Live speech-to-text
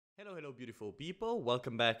Hello beautiful people,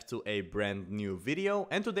 welcome back to a brand new video,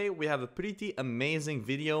 and today we have a pretty amazing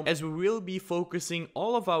video as we will be focusing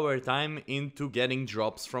all of our time into getting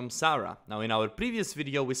drops from Sarah. Now in our previous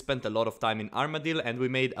video we spent a lot of time in Armadillo and we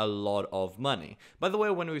made a lot of money. By the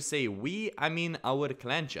way, when we say we, I mean our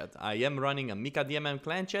clan chat. I am running a MikaDMM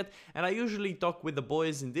clan chat and I usually talk with the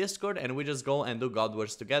boys in Discord and we just go and do God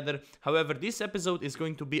Wars together. However, this episode is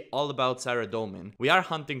going to be all about Sarah Domin. We are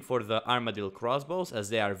hunting for the Armadillo crossbows as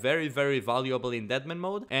they are very valuable in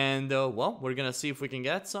Deadmanmode, and well, we're gonna see if we can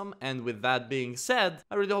get some. And with that being said,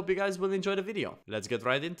 I really hope you guys will enjoy the video. Let's get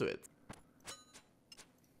right into it.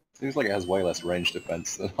 Seems like it has way less range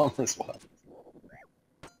defense than on this one.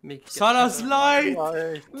 Sarah's light!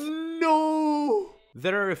 No!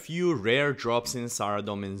 There are a few rare drops in Sarah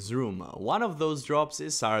Domin's room. One of those drops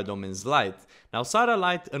is Sarah Domin's light. Now Sarah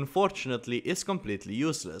light unfortunately is completely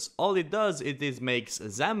useless. All it does is makes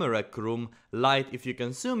Zamorak room light if you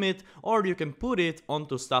consume it, or you can put it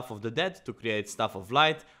onto Staff of the Dead to create Staff of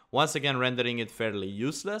Light, once again rendering it fairly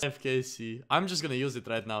useless. FKC. I'm just gonna use it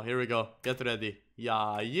right now. Here we go. Get ready.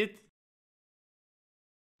 Yeah, yeet.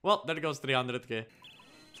 Well, there goes 300k.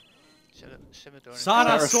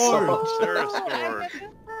 Sarah sword! Sarah sword.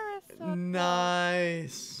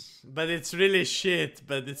 Nice. But it's really shit,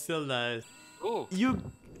 but it's still nice. Ooh.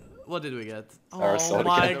 What did we get? Sarah Oh sword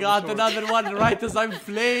my again. god, another one right as I'm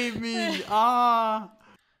flaming. Ah.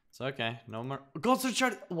 It's okay, no more. God Sword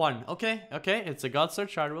Shard 1. Okay, it's a God Sword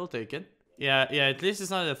Shard, we'll take it. Yeah, at least it's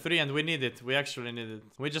not a 3 and we need it. We actually need it.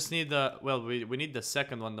 We just need the, well, we need the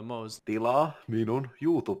second one the most. Tilaa minun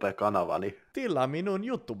YouTube-kanavani. Tilaa minun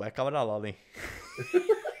YouTube-kanavani.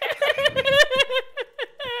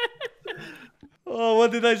 Oh,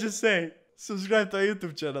 what did I just say? Subscribe to our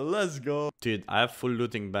YouTube channel, let's go. Dude, I have full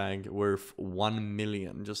looting bag worth 1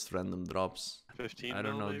 million, just random drops. 15 I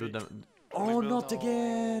don't know, maybe? do them. Oh, not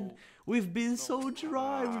again! We've been so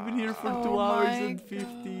dry. We've been here for 2 hours and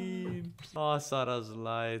 15. Oh, Sarah's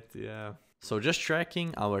light, yeah. So just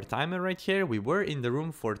tracking our timer right here, we were in the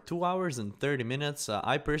room for 2 hours and 30 minutes.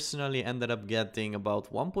 I personally ended up getting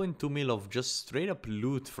about 1.2 mil of just straight up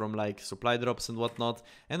loot from like supply drops and whatnot.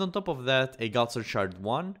 And on top of that, a God Sword Shard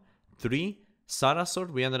 1, 3, Sarah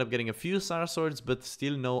Sword. We ended up getting a few Sarah Swords, but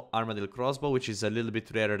still no Armadillo Crossbow, which is a little bit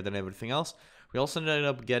rarer than everything else. We also ended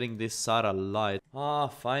up getting this Sarah Light. Ah,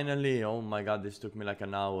 finally. Oh my god, this took me like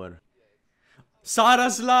an hour.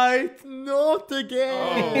 Sarah's Light! Not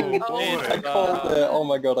again! Oh, I called it. Oh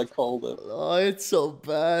my god, I called it. Oh, it's so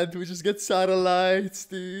bad. We just get Sarah Lights,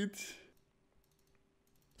 dude.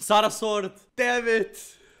 Sarah Sword! Damn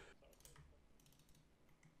it!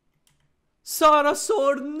 Sarah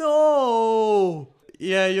Sword, no!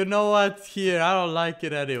 Yeah, you know what? Here, I don't like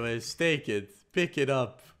it anyways. Take it. Pick it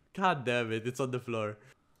up. God damn it, it's on the floor.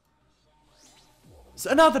 So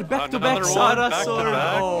another back-to-back Another Sarah one, Sword.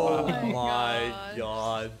 back-to-back. Oh Oh my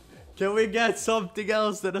god. Can we get something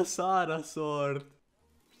else than a Sarah Sword?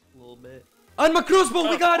 A little bit. And my crossbow,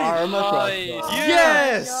 we got it! Nice.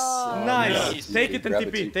 Yes! Yeah. Nice! Nice. Take it and Grab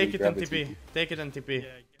it, TP, take it and grab it, TP. Take it and TP.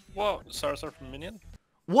 Whoa, Sarah sword from minion?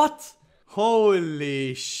 What?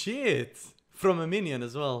 Holy shit! From a minion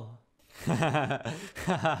as well.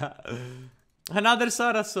 Another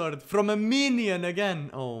Sarah sword from a minion again.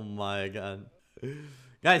 Oh my god.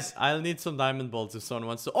 Guys, I'll need some diamond bolts if someone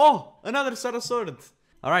wants to. Oh! Another Sarah sword!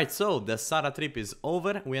 Alright, so the Sarah trip is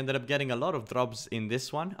over. We ended up getting a lot of drops in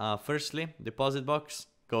this one. Firstly, deposit box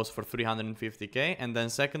goes for 350k. And then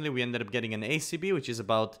secondly, we ended up getting an ACB, which is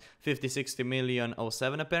about 50-60 million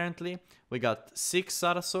 07 apparently. We got 6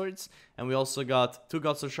 Sarah swords. And we also got 2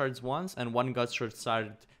 God Sword Shards 1s and 1 God Sword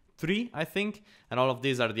Shard 3, I think. And all of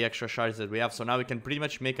these are the extra shards that we have. So now we can pretty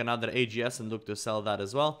much make another AGS and look to sell that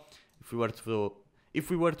as well. If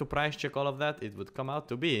we were to price check all of that, it would come out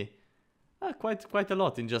to be quite a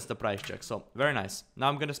lot in just the price check. So very nice. Now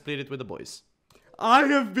I'm gonna split it with the boys. I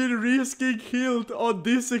have been risking health on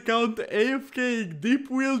this account, AFK Deep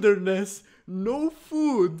Wilderness. No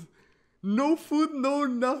food, no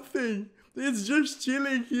nothing. It's just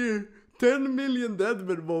chilling here. 10 million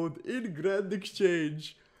Deadmanmode in Grand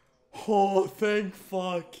Exchange. Oh, thank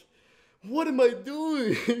fuck. What am I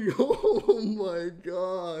doing? Oh my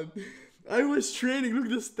god. I was training, look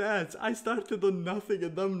at the stats. I started on nothing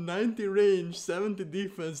and I'm 90 range, 70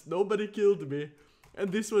 defense. Nobody killed me.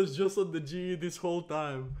 And this was just on the G this whole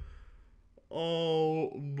time.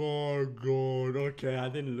 Oh my god. Okay, I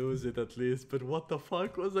didn't lose it at least. But what the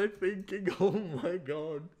fuck was I thinking? Oh my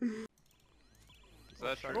god. Is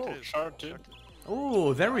that shard 2?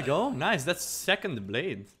 Oh, there we go. Nice, that's second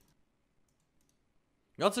blade.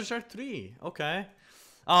 God Sword Shard 3. Okay.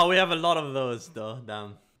 Oh, we have a lot of those though.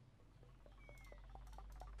 Damn.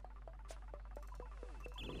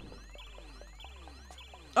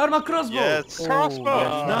 Arma crossbow! Yes,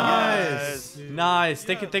 crossbow! Nice! Nice!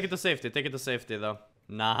 Take it to safety, take it to safety though.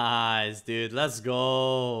 Nice, dude, let's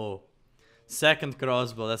go! Second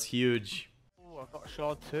crossbow, that's huge. Oh, I got a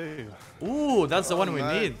shard too. Ooh, that's the one we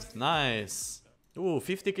need. Nice. Ooh,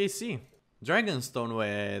 50 KC. Dragonstone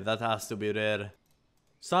way, that has to be rare.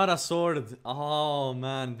 Sara sword. Oh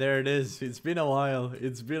man, there it is. It's been a while.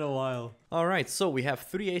 It's been a while. Alright, so we have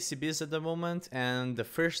 3 ACBs at the moment, and the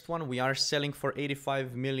first one we are selling for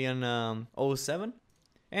 85 million 07.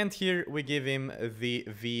 And here we give him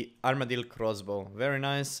the Armadillo crossbow. Very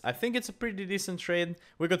nice. I think it's a pretty decent trade.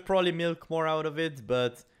 We could probably milk more out of it,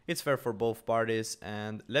 but it's fair for both parties.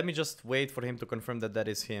 And let me just wait for him to confirm that that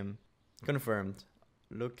is him. Confirmed.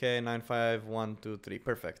 Luke 95123.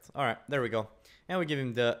 Perfect. Alright, there we go. And we give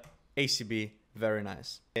him the ACB. Very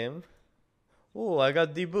nice. Oh, I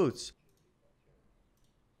got the boots.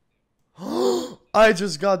 I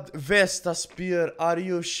just got Vesta Spear. Are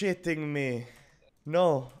you shitting me?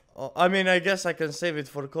 No. I mean, I guess I can save it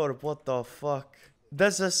for Corp. What the fuck?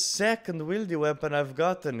 That's the second wieldy weapon I've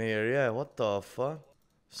gotten here. Yeah, what the fuck?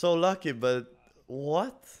 So lucky, but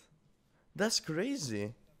what? That's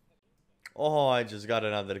crazy. Oh, I just got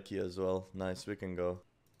another key as well. Nice, we can go.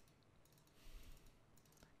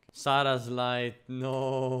 Sara's light,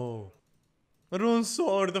 no. Rune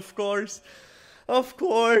sword, of course. Of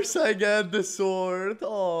course I get the sword.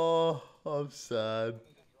 Oh, I'm sad.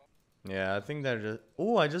 Yeah, I think they're just...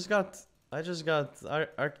 Oh, I just got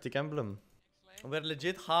Arctic Emblem. We're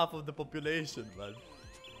legit half of the population, man.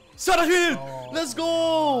 Sara Hill! Let's go!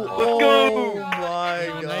 Oh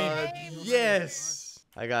my god. Yes!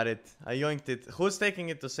 I got it. I yoinked it. Who's taking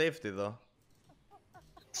it to safety though?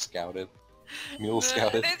 Scouted. Mule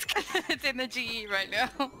scouted. It's in the GE right now.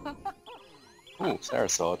 Ooh,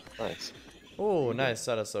 Sarasword. Nice. Oh, nice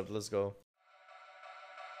Sarasword. Let's go.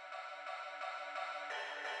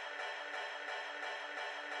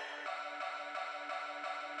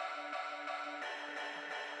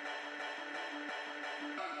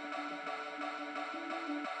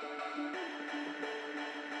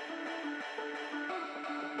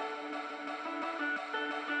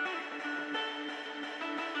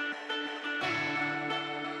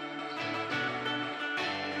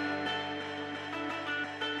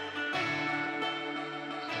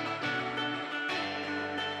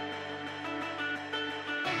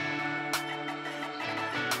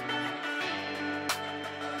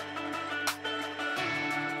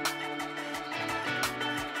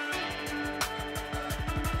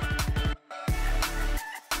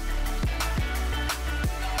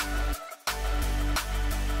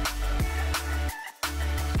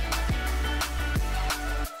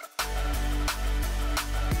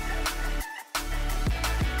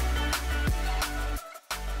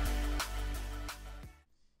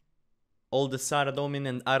 All the Saradomin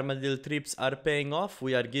and Armadillo trips are paying off.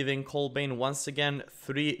 We are giving Colbane once again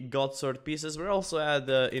 3 Godsword pieces. We're also at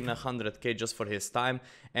in 100k just for his time.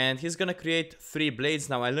 And he's gonna create 3 blades.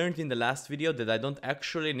 Now I learned in the last video that I don't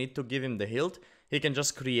actually need to give him the hilt. He can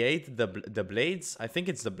just create the blades. I think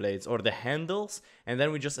it's the blades or the handles. And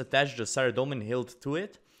then we just attach the Saradomin hilt to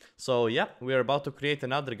it. So yeah, we are about to create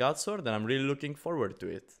another Godsword and I'm really looking forward to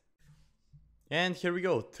it. And here we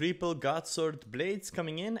go, triple Godsword blades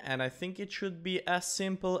coming in, and I think it should be as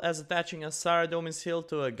simple as attaching a Saradomin's hilt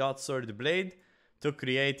to a Godsword blade to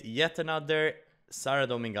create yet another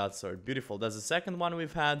Saradomin Godsword. Beautiful, that's the second one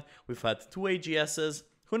we've had. We've had 2 AGSs.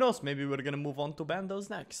 Who knows, maybe we're gonna move on to Bandos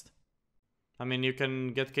next. I mean, you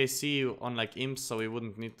can get KC on like imps, so we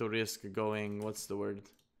wouldn't need to risk going, what's the word?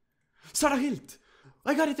 Sara hilt!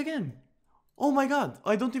 I got it again! Oh my god,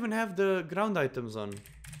 I don't even have the ground items on.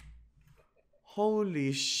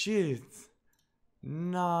 Holy shit.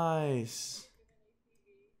 Nice.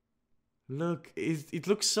 Look, it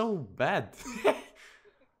looks so bad.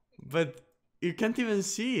 But you can't even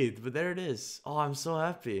see it, but there it is. Oh, I'm so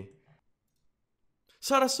happy.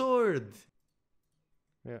 Sara sword.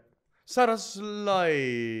 Yeah. Sara's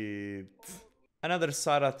light. Another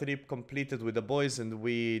Sara trip completed with the boys, and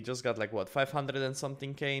we just got like what, 500 and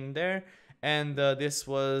something K in there. And this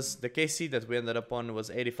was the KC that we ended up on was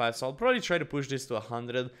 85, so I'll probably try to push this to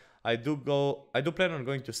 100. I do plan on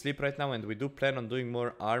going to sleep right now, and we do plan on doing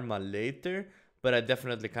more Arma later, but I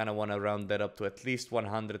definitely kind of want to round that up to at least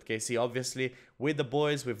 100 KC. Obviously, with the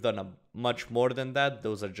boys, we've done much more than that.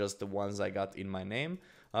 Those are just the ones I got in my name.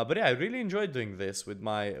 But yeah, I really enjoyed doing this with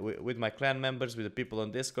my clan members, with the people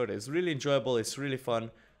on Discord. It's really enjoyable, it's really fun,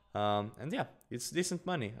 and yeah, it's decent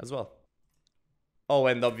money as well. Oh,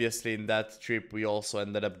 and obviously in that trip we also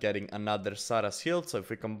ended up getting another Sara's hilt, so if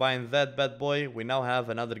we combine that bad boy, we now have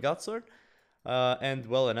another Godsword. And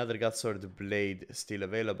well, another God Sword blade still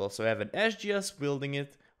available. So we have an SGS building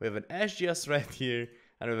it, we have an SGS right here,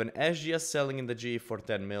 and we have an SGS selling in the G for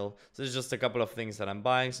 10 mil. So there's just a couple of things that I'm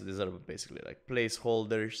buying. So these are basically like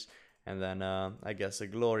placeholders. And then I guess a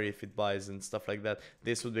glory if it buys and stuff like that.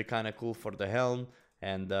 This would be kind of cool for the helm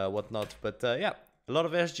and whatnot. But yeah, a lot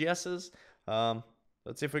of SGSs.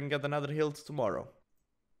 Let's see if we can get another hilt tomorrow.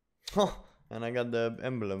 Oh, and I got the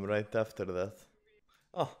emblem right after that.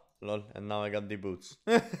 Oh, lol. And now I got the boots.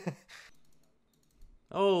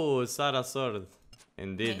 Oh, Sarah sword.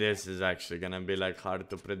 Indeed, this is actually gonna be like hard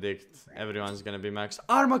to predict. Everyone's gonna be max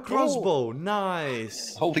armor crossbow.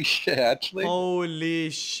 Nice. Holy shit, actually. Holy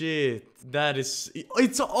shit. That is...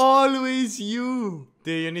 It's always you.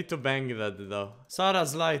 Dude, you need to bang that though.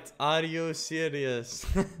 Sarah's light. Are you serious?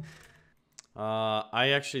 I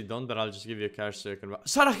actually don't, but I'll just give you a cash so you can...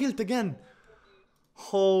 Sarah hilt again.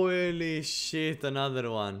 Holy shit, another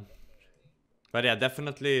one. But yeah,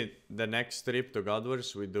 definitely the next trip to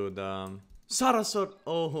Godwars we do the... Sarah sword.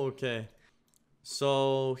 Oh, okay.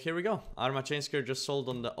 So here we go. Arma chain skirt just sold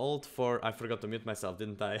on the alt for... I forgot to mute myself,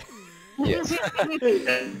 didn't I? Yes.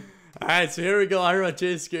 Alright, so here we go. Arma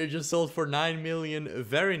chain skirt just sold for 9 million.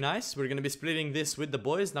 Very nice. We're gonna be splitting this with the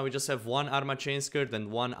boys. Now we just have one Arma chain skirt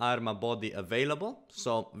and one Arma body available.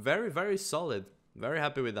 So very, very solid. Very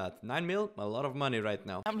happy with that. 9 mil, a lot of money right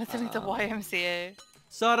now. I'm literally the YMCA.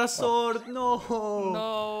 Sarah sword, no.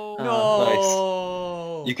 No. No.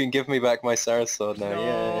 Nice. You can give me back my Sarah sword now.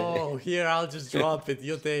 No, Yay. here I'll just drop it.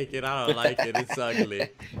 You take it. I don't like it. It's ugly.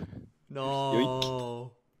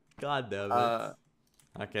 No. God damn it.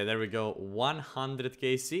 Okay, there we go. 100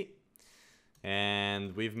 KC.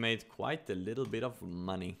 And we've made quite a little bit of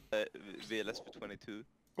money. VLS for 22.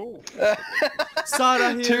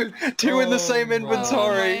 Sarah here. Two in the same Oh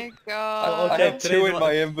inventory. my god. Okay, I have two in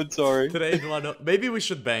my inventory. Trade one. Maybe we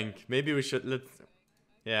should bank. Maybe we should let.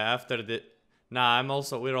 Yeah, after the. Nah,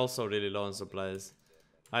 we're also really low on supplies.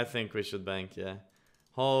 I think we should bank. Yeah.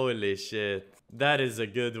 Holy shit. That is a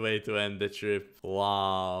good way to end the trip.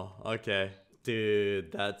 Wow. Okay,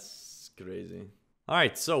 dude, that's crazy.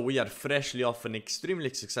 Alright, so we are freshly off an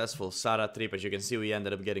extremely successful Sarah trip. As you can see, we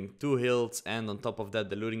ended up getting 2 hilts, and on top of that,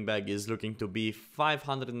 the looting bag is looking to be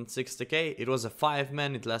 560k. It was a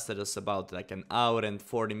 5-man, it lasted us about like an hour and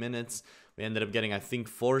 40 minutes. We ended up getting, I think,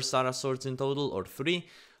 4 Sarah swords in total, or 3.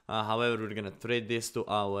 However, we're gonna trade this to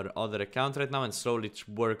our other account right now and slowly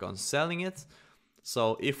work on selling it.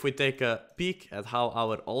 So if we take a peek at how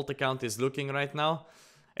our alt account is looking right now,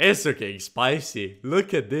 it's looking spicy.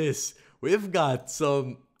 Look at this. We've got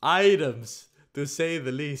some items, to say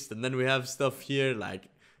the least, and then we have stuff here like,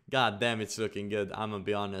 god damn, it's looking good, I'm gonna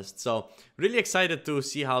be honest. So really excited to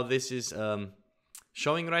see how this is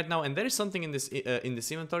showing right now. And there is something in this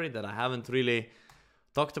inventory that I haven't really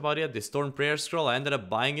talked about yet. The Storm Prayer Scroll, I ended up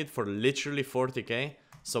buying it for literally 40k.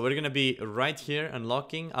 So we're gonna be right here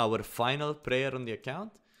unlocking our final prayer on the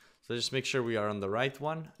account. So just make sure we are on the right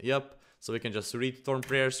one. Yep. So we can just read Storm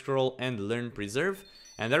Prayer Scroll and learn Preserve.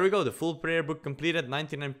 And there we go, the full prayer book completed,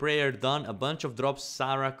 99 prayer done, a bunch of drops,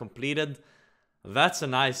 Sarah completed. That's a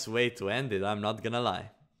nice way to end it, I'm not gonna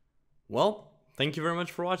lie. Well, thank you very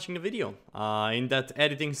much for watching the video. In that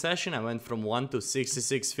editing session, I went from 1 to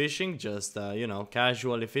 66 fishing, just, you know,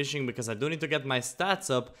 casually fishing, because I do need to get my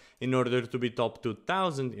stats up in order to be top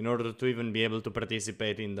 2000, in order to even be able to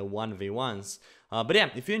participate in the 1v1s. But yeah,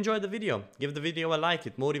 if you enjoyed the video, give the video a like.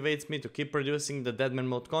 It motivates me to keep producing the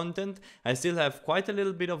Deadmanmode content. I still have quite a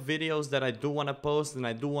little bit of videos that I do want to post and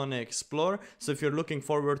I do want to explore. So if you're looking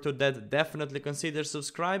forward to that, definitely consider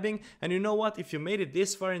subscribing. And you know what? If you made it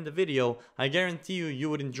this far in the video, I guarantee you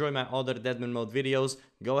would enjoy my other Deadmanmode videos.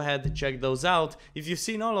 Go ahead, check those out. If you've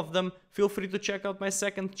seen all of them, feel free to check out my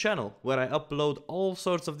second channel, where I upload all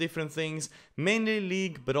sorts of different things, mainly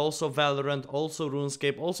League, but also Valorant, also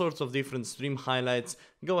RuneScape, all sorts of different stream highlights.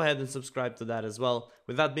 Go ahead and subscribe to that as well.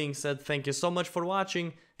 With that being said, thank you so much for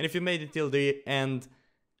watching, and if you made it till the end,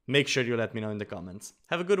 make sure you let me know in the comments.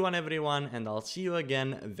 Have a good one, everyone, and I'll see you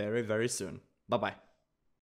again very, very soon. Bye-bye.